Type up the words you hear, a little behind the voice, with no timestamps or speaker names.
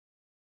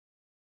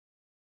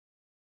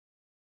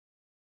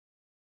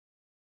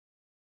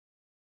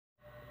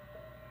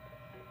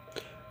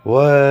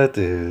What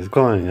is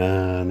going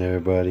on,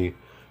 everybody?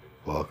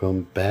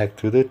 Welcome back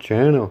to the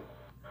channel.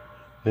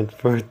 And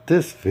for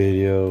this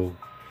video,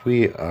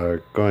 we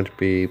are going to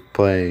be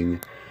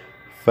playing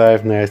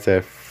Five Nights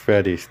at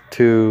Freddy's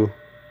 2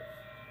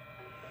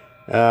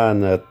 on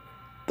the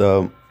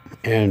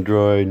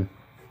Android.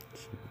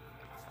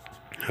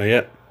 Oh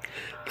yeah,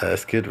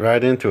 let's get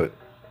right into it.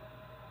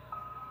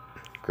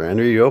 Grand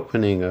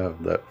reopening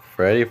of the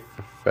Freddy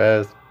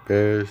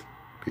Fazbear's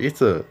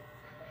Pizzeria.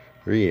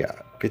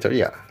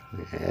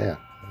 Yeah.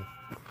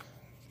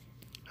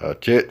 Oh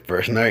shit,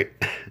 first night.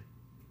 Hello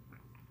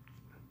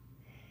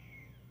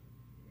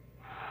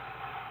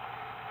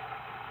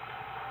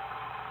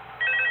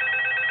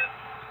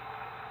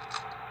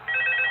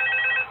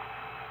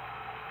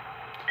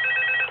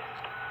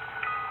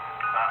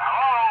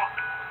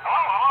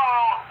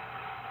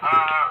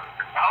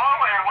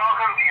and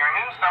welcome to your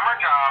new summer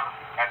job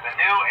at the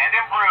new and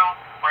improved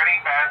Freddy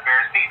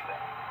Fazbear's Pizza.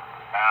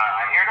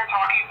 I'm here to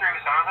talk you through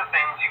some of the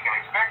things you can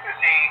expect to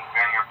see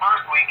during your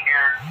first week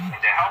here and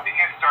to help you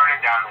get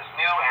started down this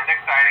new and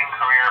exciting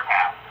career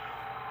path.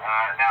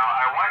 Now,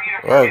 I want you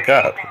to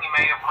forget anything you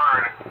may have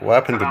heard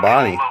What happened to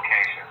about Bonnie? the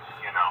locations,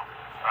 you know.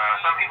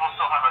 Some people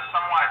still have a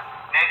somewhat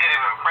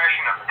negative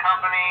impression of the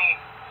company.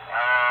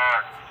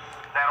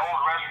 That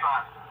old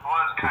restaurant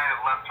was kind of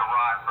left to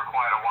rot for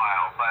quite a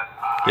while, but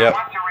I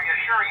want to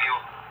reassure you,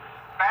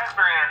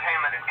 Fazbear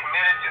Entertainment is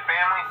committed to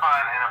family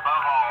fun and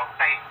above all,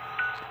 safety.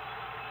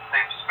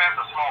 They've spent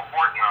a small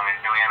fortune on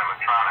these new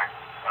animatronics.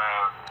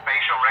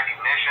 Facial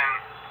recognition,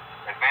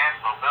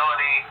 advanced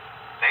mobility,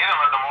 they even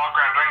let them walk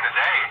around during the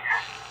day.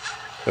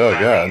 Oh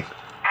god.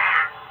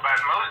 But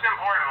most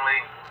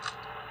importantly,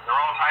 they're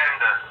all tied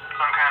into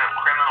some kind of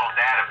criminal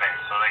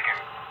database so they can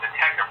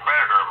detect a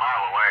predator a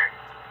mile away.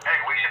 Heck,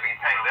 we should be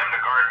paying them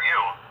to guard you.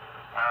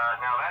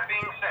 Now that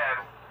being said,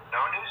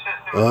 no new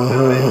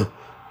system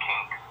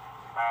kinks.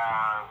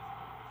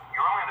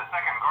 You're only the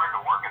second guard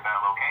to work at that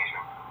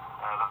location.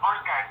 The first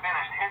guy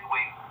finished his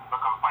week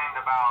but complained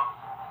about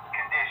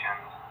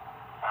conditions.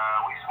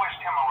 We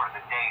switched him over to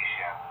the day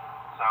shift.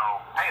 So,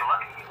 hey,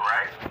 look at you,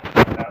 right?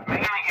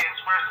 Mainly he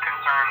expressed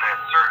concern that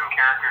certain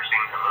characters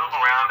seem to move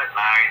around at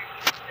night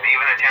and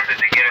even attempted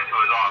to get into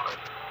his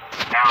office.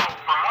 Now,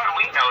 from what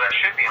we know, that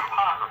should be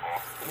impossible.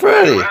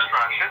 Freddy! The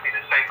restaurant should be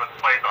the safest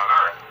place on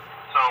Earth.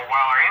 So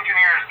while our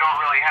engineers don't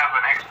really have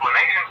an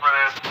explanation for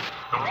this,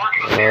 the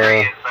working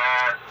theory is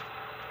that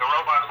the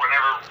robots were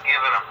never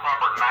given a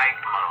proper night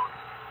mode.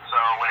 So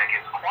when it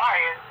gets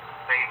quiet,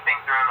 they think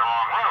they're in the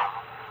wrong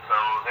room. So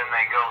then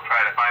they go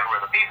try to find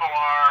where the people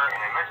are, and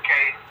in this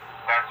case,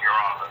 that's your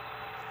office.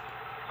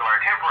 So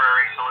our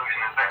temporary solution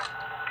is this.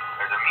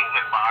 There's a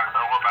music box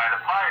over by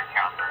the prize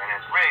counter, and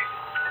it's rigged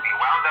to be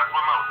wound up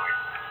remotely.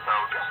 So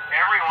just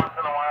every once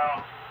in a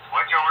while,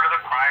 switch over to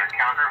the prize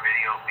counter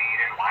video feed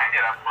and wind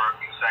it up for a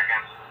few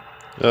seconds.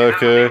 Okay. It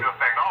doesn't seem to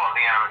affect all of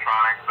the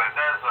animatronics, but it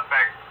does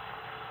affect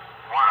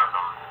one of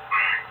them.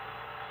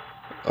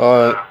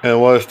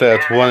 And what's that?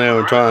 One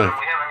animatronic.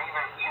 We have an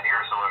even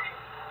easier solution.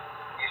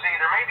 You see,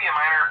 there may be a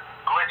minor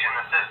glitch in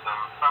the system,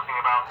 something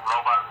about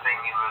robots seeing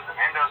you as an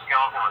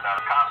endoskeleton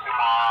without a costume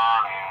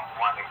on and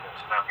wanting to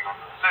stuff you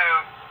into a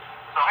suit.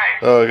 So hey,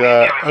 Oh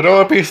god, I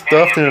don't want to be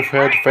stuffed in a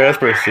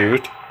Fazbear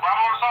suit.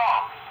 problem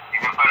solved. You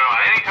can put it on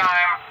any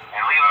time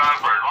and leave it on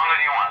for as long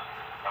as you want.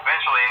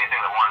 Eventually, anything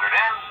that wandered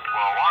in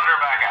will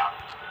wander back out.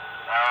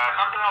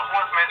 Something else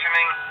worth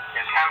mentioning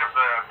is kind of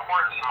the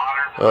quirky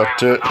modern design of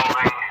the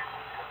building.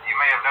 You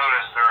may have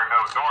noticed there are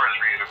no doors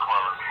for you to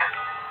close.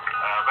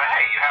 But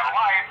hey, you have a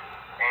light,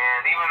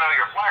 and even though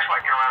your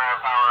flashlight can run out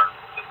of power,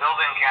 the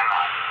building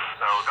cannot.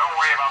 So don't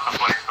worry about the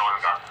place going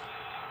dark.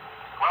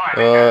 Well, I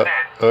think that's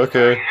it.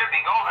 Okay. You should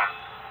be golden.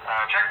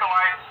 Check the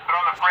lights, put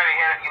on the Freddy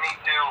head if you need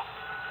to.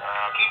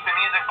 Keep the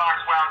music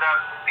box wound up.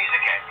 Piece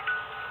of cake.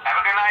 Have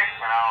a good night,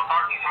 and I'll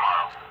talk to you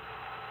tomorrow.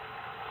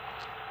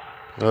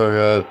 Oh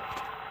god.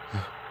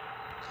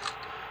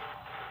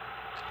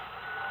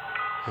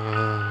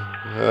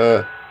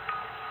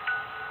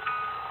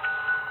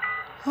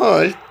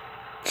 Oh, he's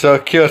so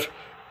cute,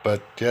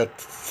 but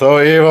yet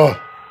so evil.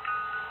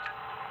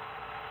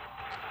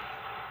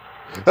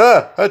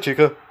 Hi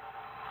Chica.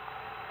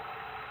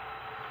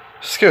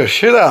 Scare the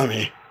shit out of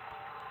me.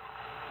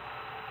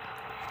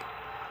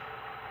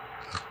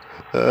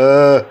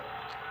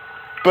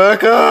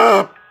 Back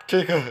up,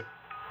 Chica.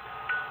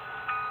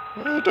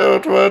 I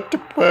don't want to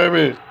play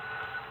me.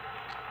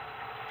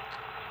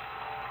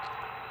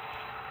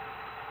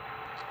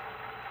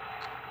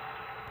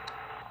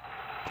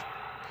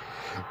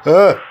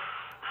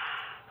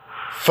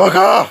 Fuck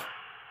off.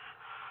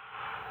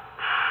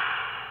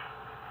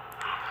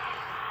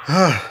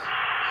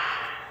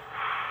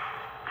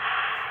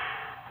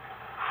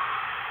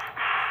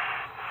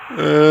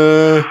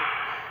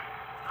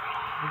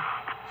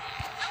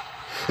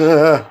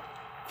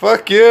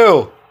 Fuck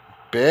you,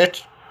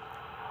 bitch.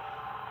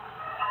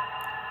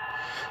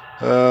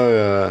 Oh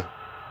yeah.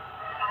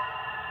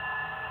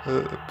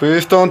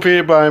 Please don't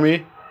be by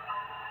me.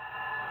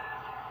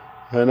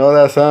 I know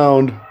that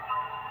sound.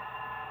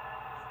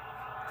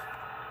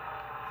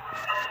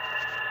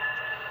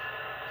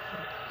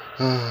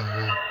 Oh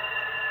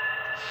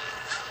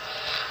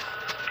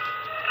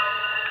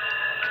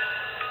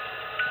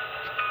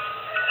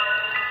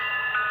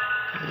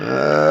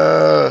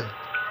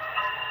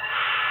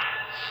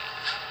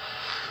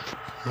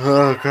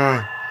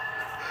God,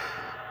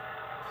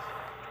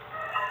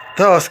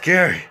 that was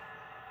scary.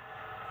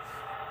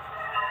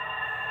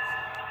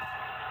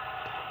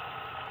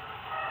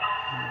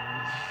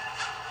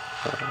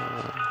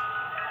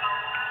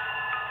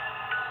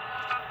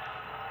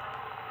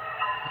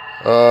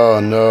 Oh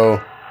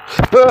no.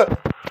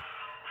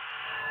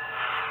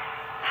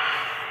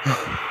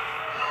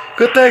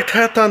 Good thing I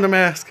tapped on the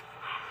mask.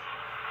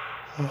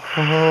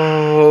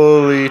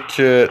 Holy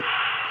shit.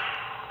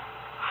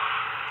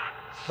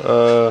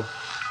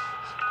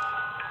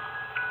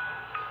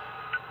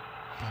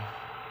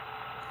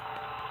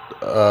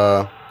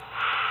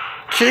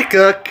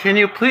 Chica, can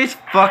you please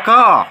fuck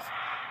off?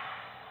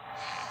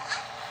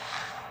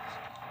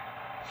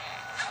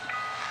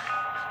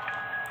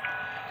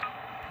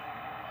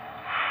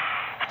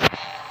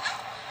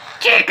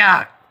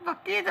 Chica,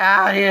 fuck, get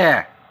out of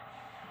here.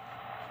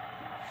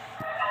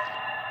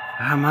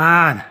 Come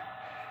on.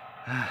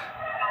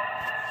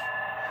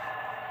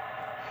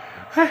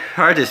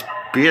 I just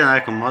beat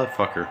like a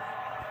motherfucker.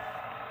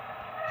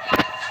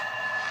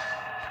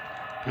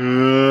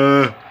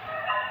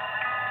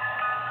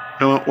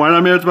 Why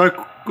not answer my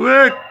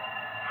quick?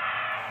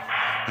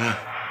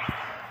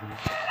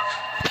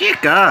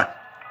 Chica!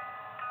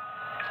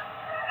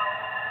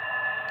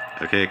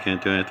 Okay, I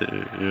can't do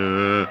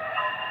anything.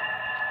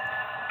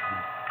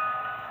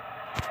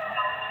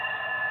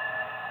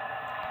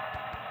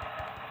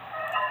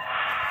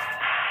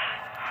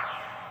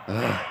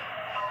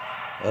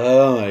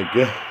 Oh my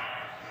God.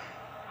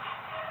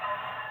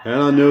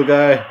 Hello, new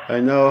guy. I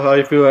know how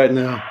you feel right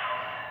now.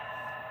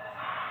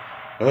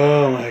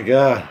 Oh my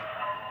God.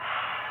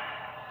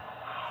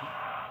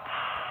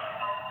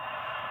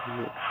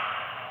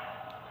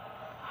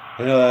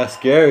 I know that's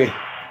scary.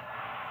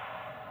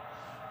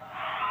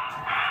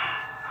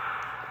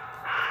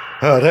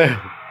 Oh damn.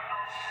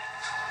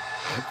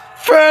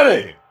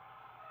 Freddy!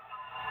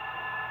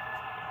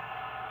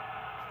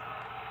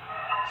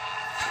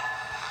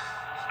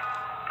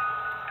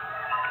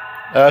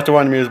 That's the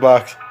one in the music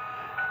box.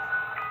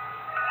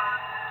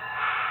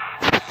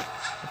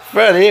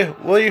 Freddy,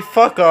 will you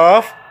fuck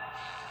off?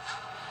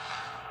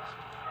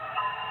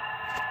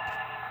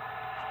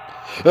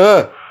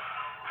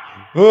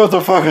 What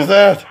the fuck is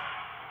that?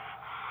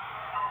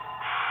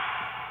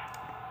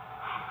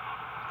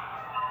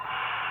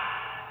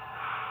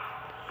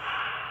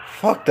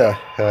 Fuck that.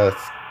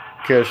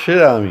 Scared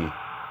shit out of me.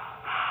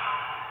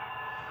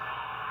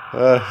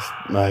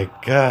 My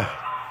God.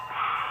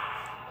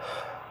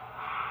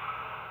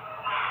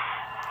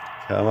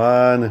 Come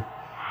on.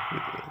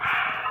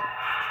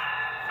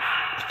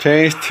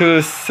 Change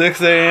to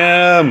 6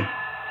 a.m.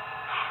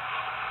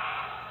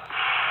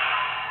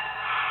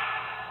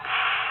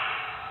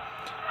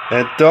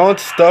 And don't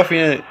stuff me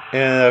in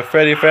a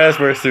Freddy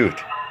Fazbear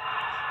suit.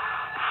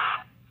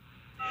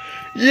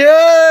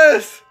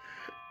 Yes!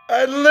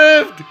 I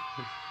lived!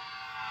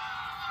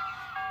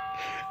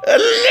 I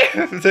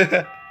lived!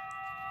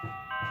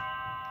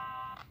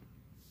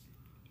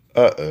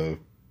 Uh-oh.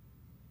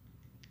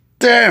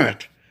 Damn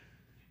it!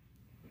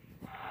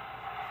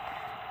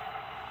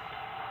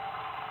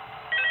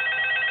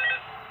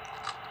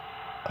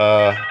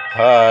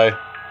 Hi.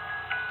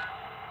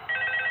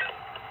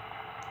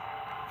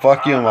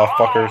 Fuck you,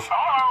 motherfuckers.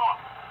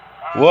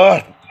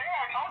 What? See,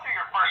 I told you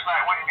your first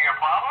night wouldn't be a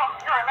problem.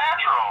 You're a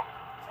natural.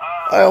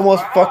 I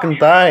almost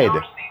fucking died. The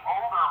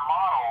older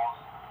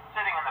models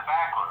sitting in the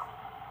back room.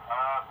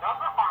 Those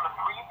are from the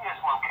previous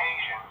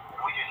location, and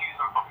we just use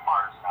them for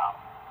parts now.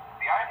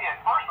 The idea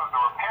at first was to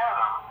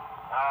repair them.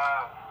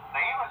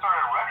 They even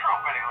started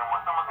retrofitting them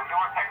with some of the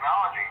newer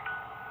technology,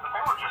 but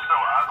they were just so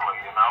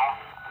ugly, you know,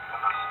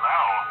 and the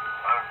smell.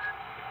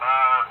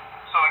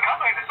 So the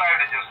company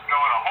decided to just go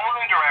in a whole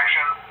new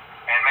direction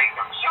and make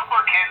them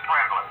super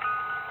kid-friendly.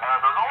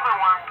 Those older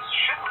ones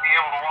shouldn't be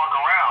able to walk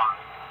around,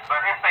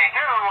 but if they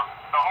do,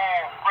 the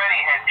whole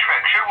Freddy head trick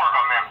should work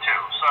on them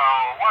too, so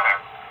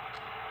whatever.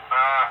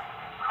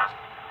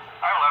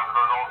 I love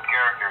those old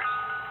characters.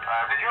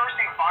 Did you ever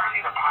see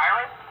Foxy the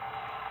Pirate?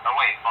 Oh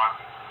wait,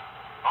 Foxy.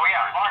 Oh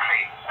yeah,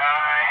 Foxy.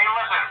 Hey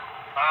listen,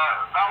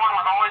 that one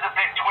was always a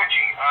bit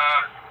twitchy.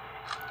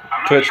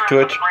 I'm not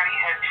sure if the Freddy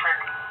head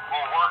trick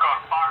will work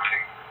on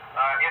Foxy.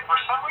 If for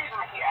some reason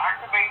he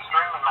activates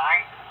during the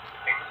night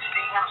and you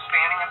see him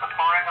standing at the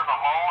far end of the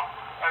hall,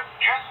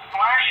 just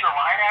flash your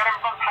light at him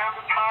from time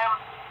to time.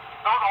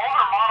 Those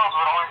older models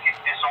would always get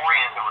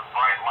disoriented with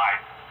bright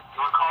light. It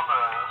would cause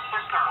a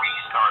system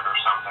restart or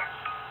something.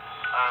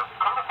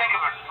 Come to think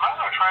of it, you might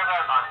want to try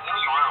that on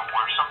any room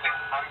where something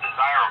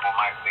undesirable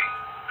might be.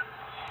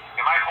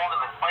 It might hold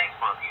him in place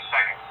for a few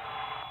seconds.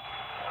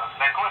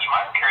 That glitch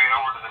might have carried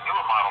over to the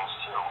newer models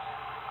too.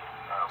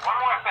 One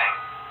more thing.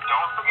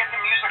 Don't forget the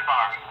music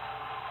box.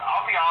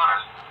 I'll be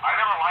honest, I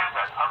never liked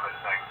that puppet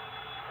thing.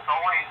 It's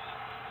always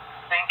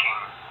thinking,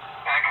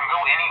 and it can go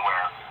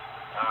anywhere.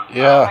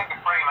 Yeah. I don't think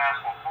the Freddy mask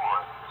will fool it.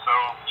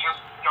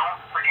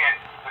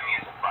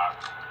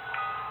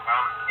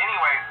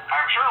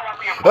 sure it won't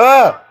be a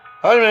Ah!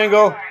 Hi,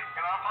 Mango. and I'll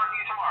talk to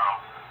you tomorrow.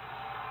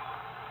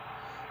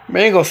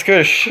 Mango scared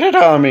the shit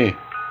out of me.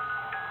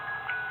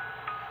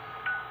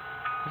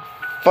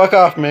 Fuck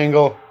off,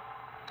 Mango.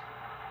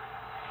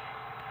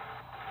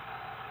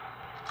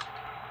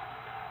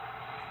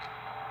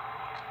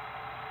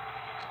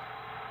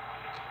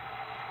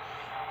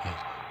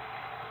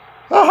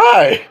 Oh,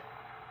 hi.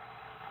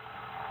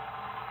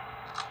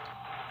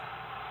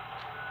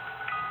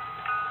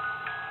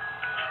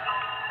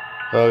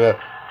 Okay.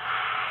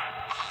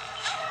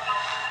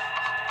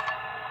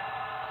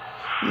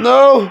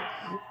 No!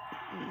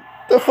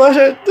 The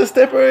flash, the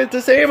stepper is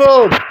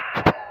disabled!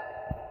 Hi.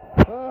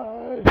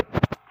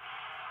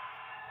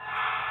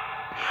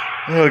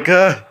 Oh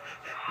god.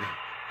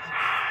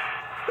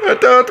 I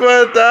don't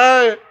want to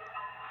die!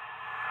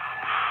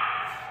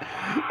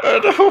 I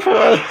don't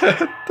want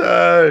to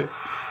die!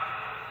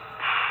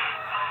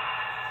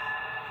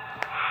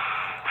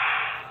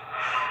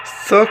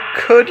 So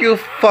could you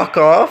fuck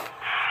off?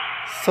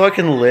 So I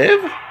can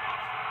live?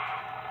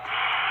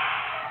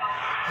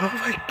 Oh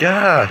my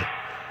god.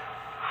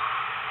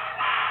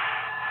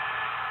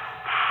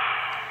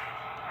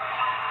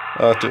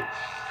 Oh,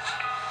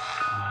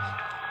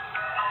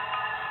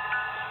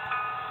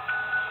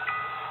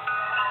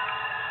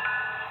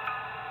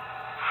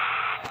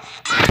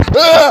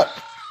 ah!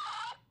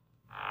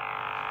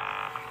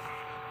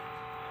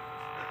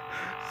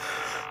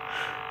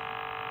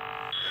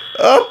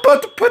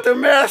 Oh, put the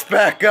mask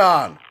back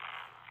on.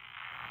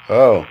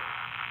 Oh.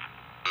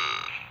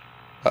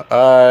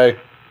 Hi.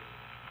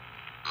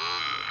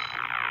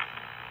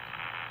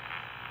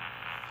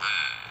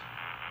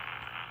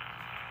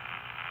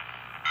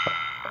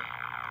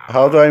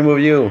 How do I move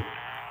you?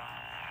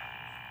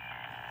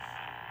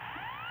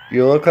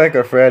 You look like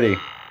a Freddy.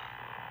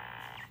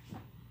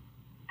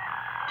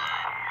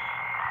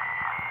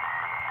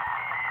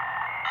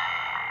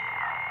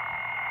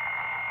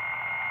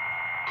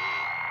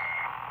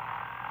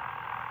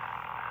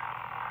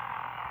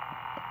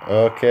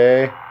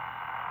 Okay.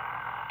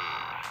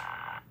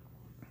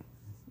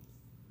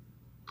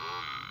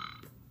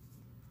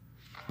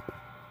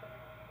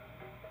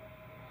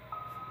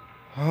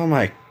 Oh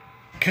my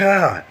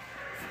god.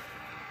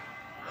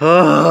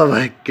 Oh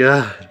my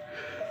god.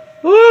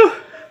 Woo.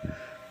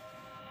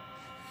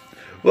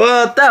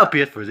 Well, that'll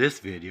be it for this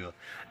video.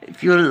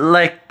 If you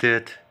liked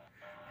it,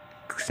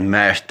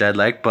 smash that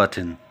like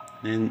button.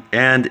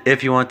 And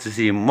if you want to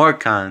see more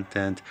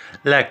content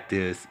like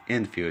this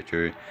in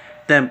future,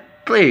 then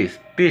please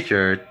be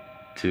sure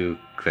to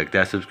click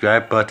that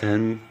subscribe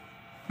button.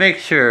 Make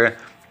sure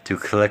to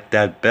click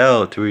that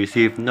bell to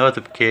receive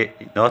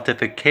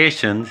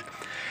notifications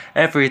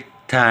every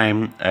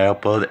time I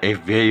upload a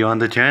video on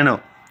the channel.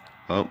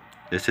 Well,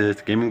 this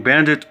is Gaming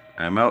Bandit.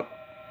 I'm out.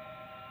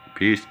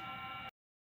 Peace.